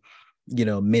multiple,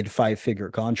 mid 5-figure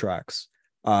contracts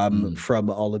Mm. from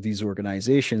all of these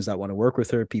organizations that want to work with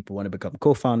her. People want to become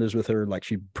co-founders with her. Like,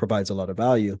 she provides a lot of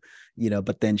value,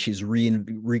 but then she's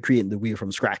recreating the wheel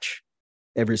from scratch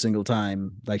every single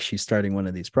time, like she's starting one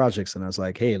of these projects. And I was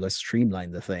like, hey, let's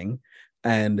streamline the thing.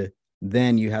 And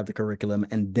then you have the curriculum,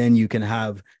 and then you can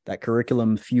have that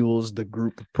curriculum fuels the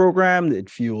group program, it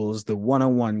fuels the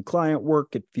one-on-one client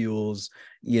work, it fuels,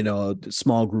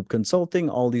 small group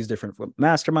consulting, all these different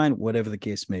mastermind, whatever the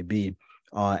case may be.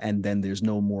 And then there's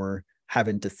no more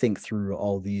having to think through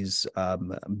all these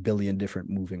billion different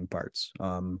moving parts.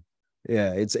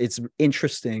 Yeah, it's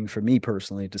interesting for me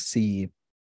personally to see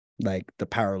like the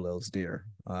parallels there.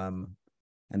 And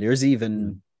there's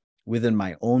even within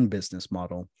my own business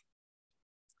model,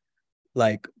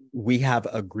 like, we have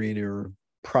a greater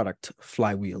product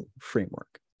flywheel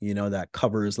framework, that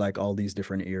covers like all these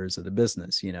different areas of the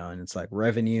business, and it's like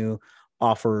revenue,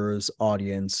 offers,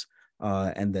 audience,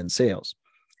 and then sales.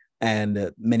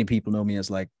 And many people know me as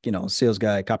like, sales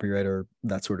guy, copywriter,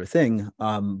 that sort of thing.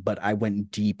 But I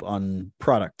went deep on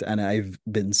product, and I've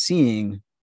been seeing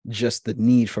just the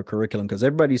need for curriculum, because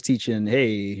everybody's teaching,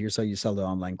 hey, here's how you sell the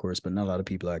online course, but not a lot of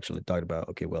people actually talk about,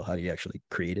 okay, well, how do you actually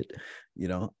create it,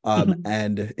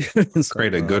 and it's like,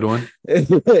 Create a good one.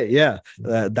 yeah,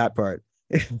 that part.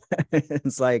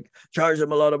 It's like, charge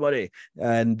them a lot of money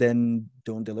and then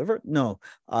don't deliver. No.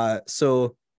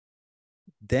 So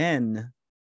then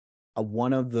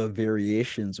one of the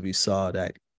variations we saw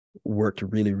that worked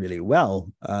really, really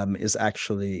well is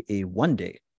actually a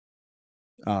 1-day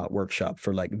workshop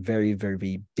for like very,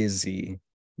 very busy,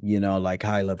 like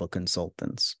high level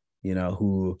consultants,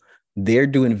 who they're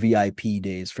doing VIP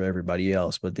days for everybody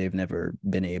else, but they've never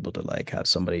been able to like have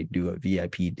somebody do a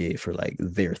VIP day for like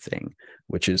their thing,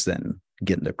 which is then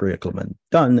getting the curriculum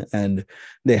done. And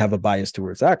they have a bias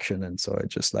towards action. And so it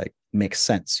just like makes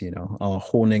sense,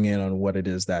 honing in on what it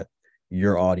is that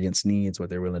your audience needs, what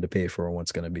they're willing to pay for, and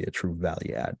what's going to be a true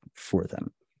value add for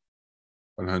them.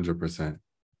 100%.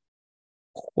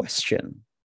 Question.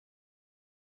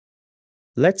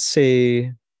 Let's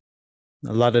say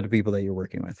a lot of the people that you're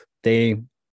working with, they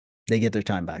get their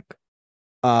time back.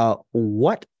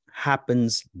 What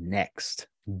happens next?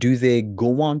 Do they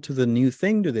go on to the new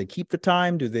thing? Do they keep the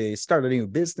time? Do they start a new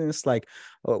business? Like,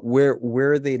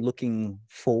 where are they looking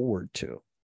forward to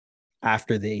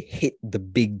after they hit the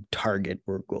big target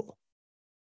or goal?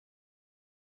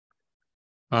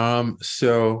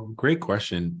 So great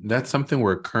question. That's something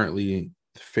we're currently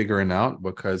figuring out,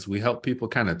 because we help people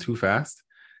kind of too fast.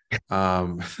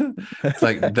 It's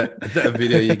like that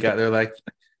video you got, they're like,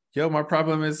 yo, my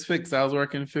problem is fixed. I was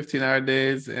working 15-hour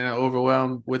days and I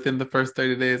overwhelmed within the first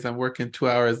 30 days. I'm working 2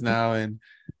 hours now and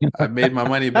I made my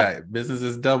money back. Business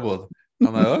is doubled.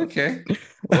 I'm like, okay,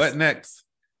 what next?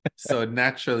 So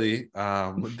naturally,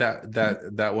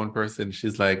 that one person,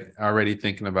 she's like already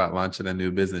thinking about launching a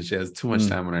new business. She has too much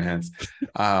time on her hands.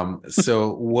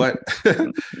 So what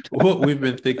what we've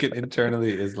been thinking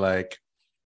internally is like,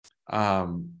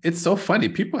 it's so funny.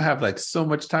 People have like so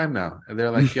much time now, and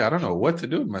they're like, yeah, I don't know what to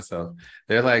do with myself.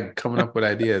 They're like coming up with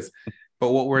ideas.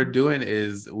 But what we're doing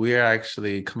is we are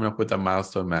actually coming up with a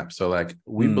milestone map. So like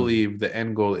we believe the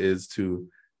end goal is to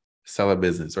sell a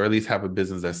business, or at least have a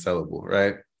business that's sellable,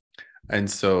 right? And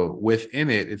so within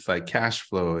it, it's like cash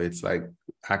flow, it's like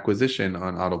acquisition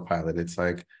on autopilot, it's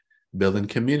like building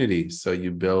community. So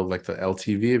you build like the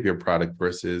LTV of your product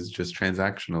versus just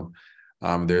transactional.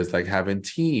 There's like having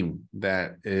team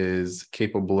that is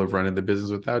capable of running the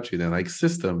business without you, then like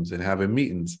systems and having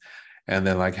meetings, and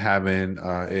then like having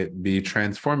it be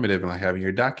transformative and like having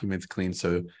your documents clean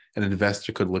so an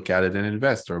investor could look at it and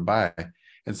invest or buy.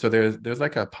 And so there's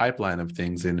like a pipeline of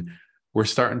things, and we're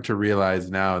starting to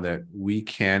realize now that we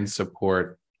can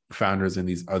support founders in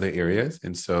these other areas.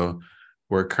 And so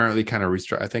we're currently kind of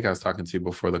I think I was talking to you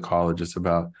before the call just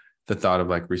about the thought of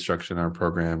like restructuring our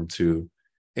program to,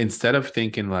 instead of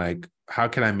thinking like, how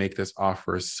can I make this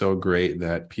offer so great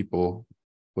that people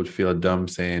would feel dumb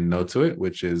saying no to it,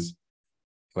 which is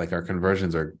like our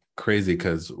conversions are crazy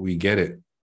because we get it.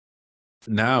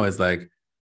 Now it's like,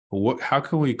 how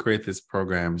can we create this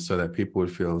program so that people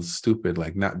would feel stupid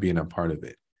like not being a part of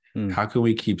it? How can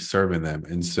we keep serving them?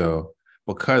 And so,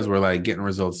 because we're like getting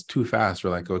results too fast. We're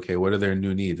like, okay, what are their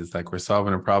new needs? It's like we're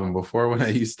solving a problem. Before when I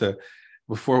used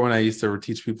to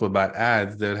teach people about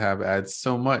ads, they'd have ads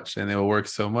so much and they would work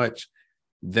so much.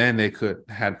 Then they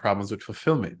had problems with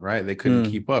fulfillment, right? They couldn't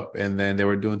Mm, keep up, and then they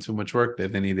were doing too much work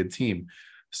that they needed a team.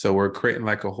 So we're creating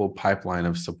like a whole pipeline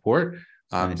of support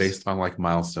nice. based on like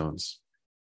milestones.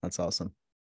 That's awesome.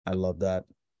 I love that.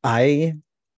 I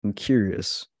am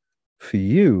curious for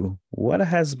you, what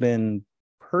has been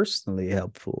personally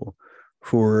helpful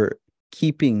for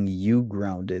keeping you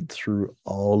grounded through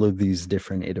all of these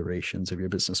different iterations of your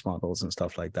business models and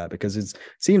stuff like that? Because it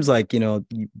seems like,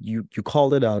 you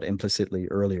called it out implicitly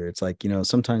earlier. It's like,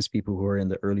 sometimes people who are in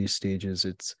the early stages,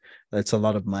 it's a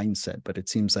lot of mindset, but it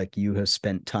seems like you have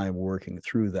spent time working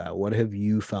through that. What have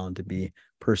you found to be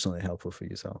personally helpful for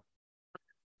yourself?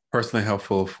 Personally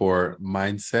helpful for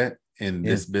mindset in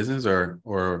Yeah. this business, or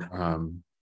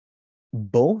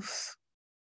Both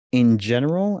in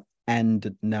general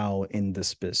and now in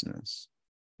this business.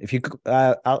 If you could,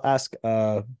 I'll ask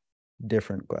a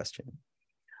different question.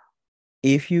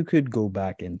 If you could go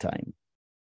back in time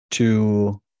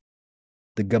to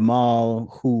the Gamal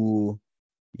who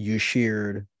you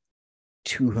shared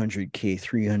 200K,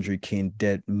 300K in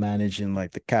debt, managing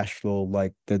like the cash flow,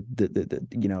 like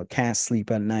can't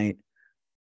sleep at night,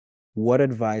 what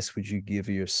advice would you give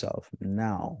yourself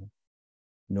now,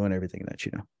 knowing everything that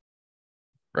you know?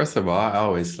 first of all, I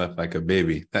always slept like a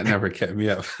baby. That never kept me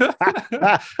up.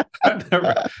 I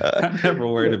never, I never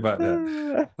worried about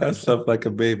that. I slept like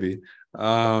a baby.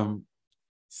 Um,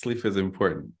 Sleep is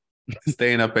important.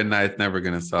 Staying up at night is never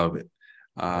going to solve it.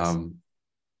 Yes. Um,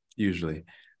 Usually.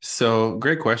 So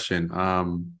great question.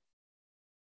 One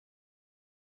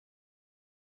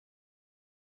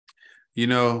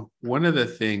of the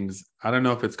things, I don't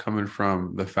know if it's coming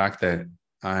from the fact that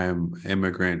I'm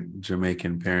immigrant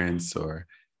Jamaican parents, or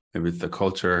maybe it's the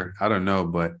culture. I don't know,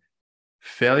 but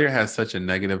failure has such a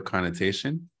negative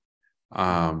connotation.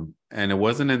 And it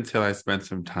wasn't until I spent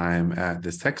some time at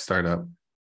this tech startup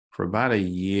for about a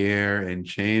year and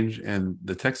change, and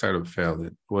the tech startup failed.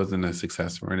 It wasn't a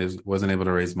success, and it wasn't able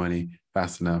to raise money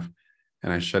fast enough.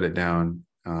 And I shut it down,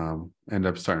 ended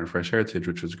up starting Fresh Heritage,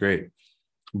 which was great.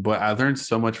 But I learned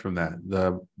so much from that.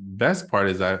 The best part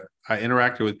is I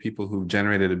interacted with people who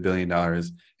generated $1 billion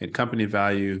in company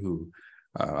value, who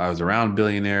I was around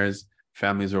billionaires,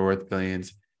 families are worth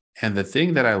billions. And the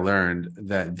thing that I learned,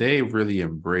 that they really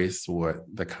embrace what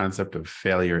the concept of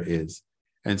failure is.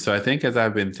 And so I think as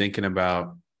I've been thinking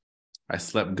about, I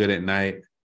slept good at night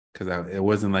because it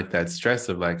wasn't like that stress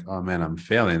of like, oh man, I'm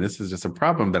failing. This is just a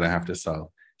problem that I have to solve.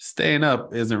 Staying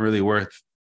up isn't really worth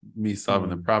me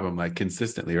solving the Mm, problem like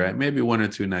consistently, right? Maybe 1 or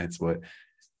 2 nights, but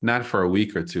not for a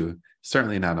week or two,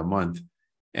 certainly not a month.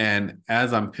 And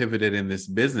as I'm pivoted in this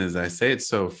business, I say it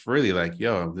so freely, like,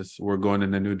 yo, we're going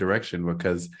in a new direction,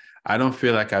 because I don't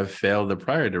feel like I've failed the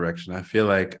prior direction. I feel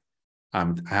like I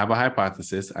have a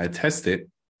hypothesis, I test it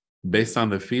based on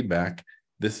the feedback.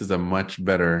 This is a much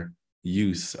better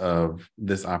use of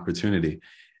this opportunity.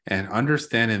 And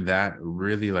understanding that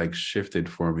really like shifted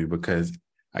for me, because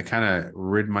I kind of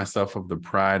rid myself of the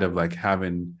pride of like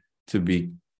having to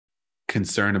be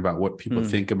concerned about what people mm,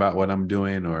 think about what I'm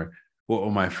doing, or what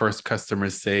will my first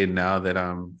customers say now that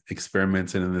I'm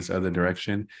experimenting in this other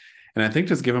direction. And I think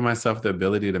just giving myself the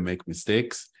ability to make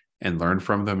mistakes and learn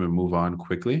from them and move on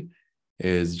quickly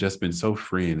has just been so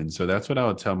freeing. And so that's what I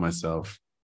would tell myself,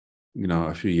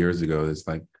 a few years ago. It's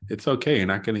like, it's okay.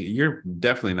 You're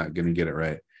definitely not going to get it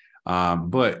right.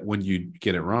 But when you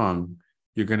get it wrong,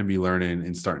 you're going to be learning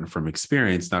and starting from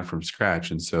experience, not from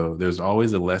scratch. And so there's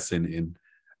always a lesson in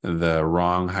the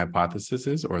wrong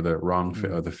hypotheses, or the or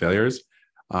mm. the failures,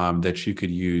 that you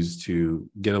could use to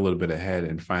get a little bit ahead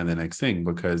and find the next thing.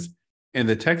 Because in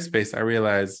the tech space, I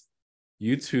realized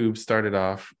YouTube started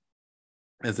off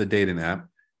as a dating app.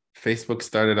 Facebook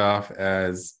started off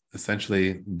as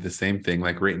essentially the same thing,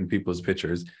 like rating people's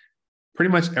pictures.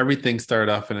 Pretty much everything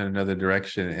started off in another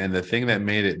direction. And the thing that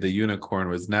made it the unicorn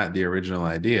was not the original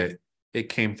idea. It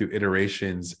came through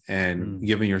iterations and Mm.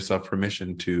 giving yourself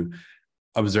permission to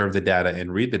observe the data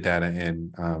and read the data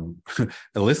and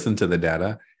listen to the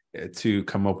data to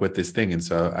come up with this thing. And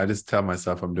so I just tell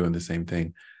myself I'm doing the same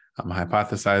thing. I'm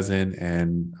hypothesizing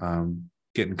and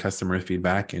getting customer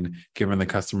feedback and giving the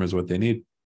customers what they need.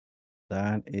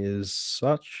 That is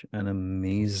such an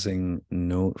amazing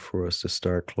note for us to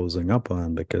start closing up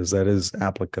on, because that is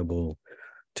applicable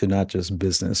to not just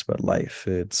business but life.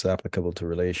 It's applicable to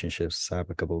relationships, it's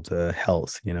applicable to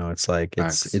health. It's like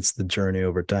Facts. it's the journey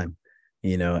over time,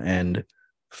 and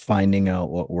finding out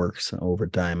what works over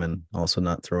time and also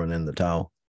not throwing in the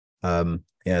towel.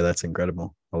 Yeah, that's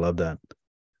incredible. I love that.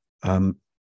 Um,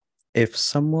 if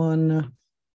someone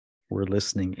were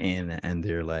listening in and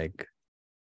they're like,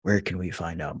 where can we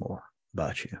find out more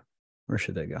about you? Where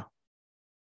should they go?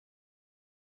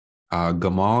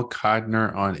 Gamal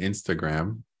Codner on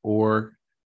Instagram or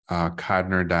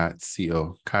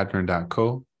Codner.co.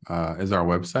 Codner.co is our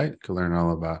website. You can learn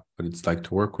all about what it's like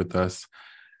to work with us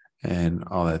and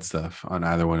all that stuff on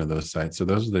either one of those sites. So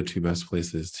those are the two best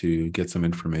places to get some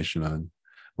information on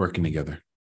working together.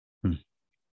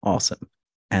 Awesome.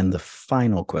 And the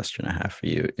final question I have for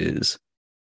you is,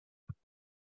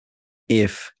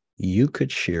 if you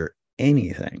could share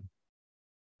anything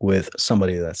with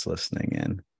somebody that's listening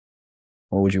in,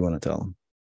 what would you want to tell them?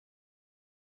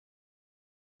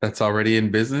 That's already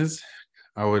in business.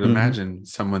 I would Mm-hmm. imagine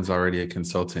someone's already a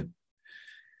consultant.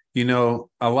 You know,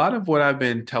 a lot of what I've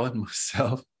been telling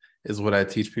myself is what I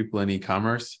teach people in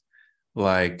e-commerce.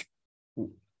 Like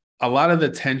a lot of the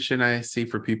tension I see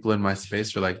for people in my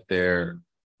space are like they're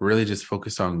really just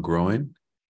focused on growing.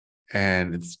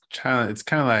 And it's kind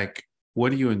of like,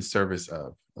 what are you in service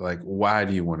of? Like, why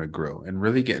do you want to grow? And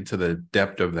really get into the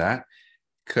depth of that.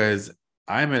 Because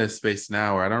I'm in a space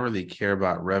now where I don't really care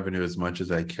about revenue as much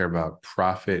as I care about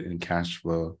profit and cash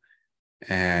flow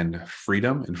and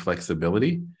freedom and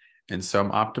flexibility. And so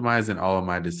I'm optimizing all of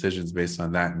my decisions based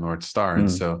on that North Star. And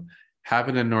Mm. so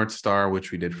having a North Star,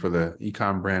 which we did for the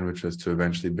ecom brand, which was to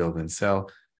eventually build and sell,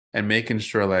 and making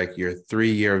sure like your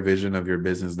 3-year vision of your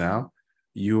business now,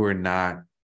 you are not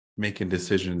making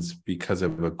decisions because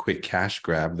of a quick cash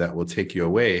grab that will take you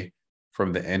away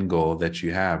from the end goal that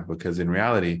you have. Because in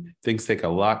reality, things take a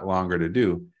lot longer to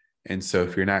do. And so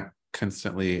if you're not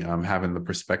constantly having the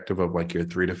perspective of like your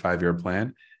 3 to 5 year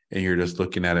plan, and you're just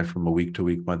looking at it from a week to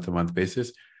week, month to month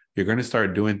basis, you're going to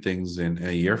start doing things in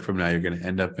a year from now. You're going to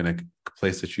end up in a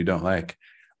place that you don't like.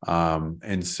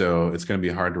 And so it's going to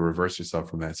be hard to reverse yourself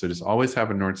from that. So just always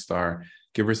have a North Star,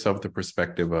 give yourself the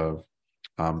perspective of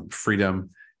freedom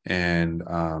and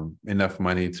enough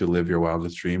money to live your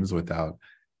wildest dreams without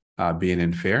being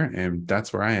in fear. And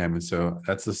that's where I am. And so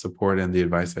that's the support and the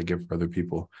advice I give for other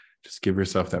people. Just give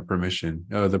yourself that permission,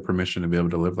 the permission to be able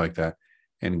to live like that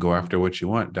and go after what you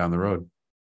want down the road.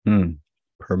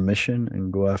 Permission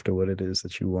and go after what it is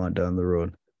that you want down the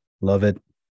road. Love it.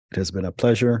 It has been a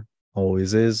pleasure,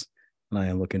 always is. And I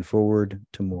am looking forward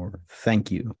to more.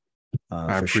 Thank you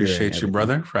I for sharing appreciate you, everything.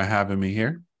 brother, for having me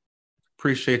here.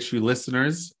 Appreciate you,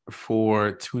 listeners,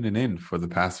 for tuning in for the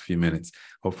past few minutes.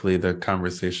 Hopefully, the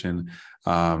conversation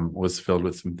was filled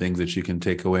with some things that you can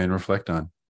take away and reflect on.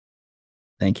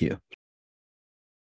 Thank you.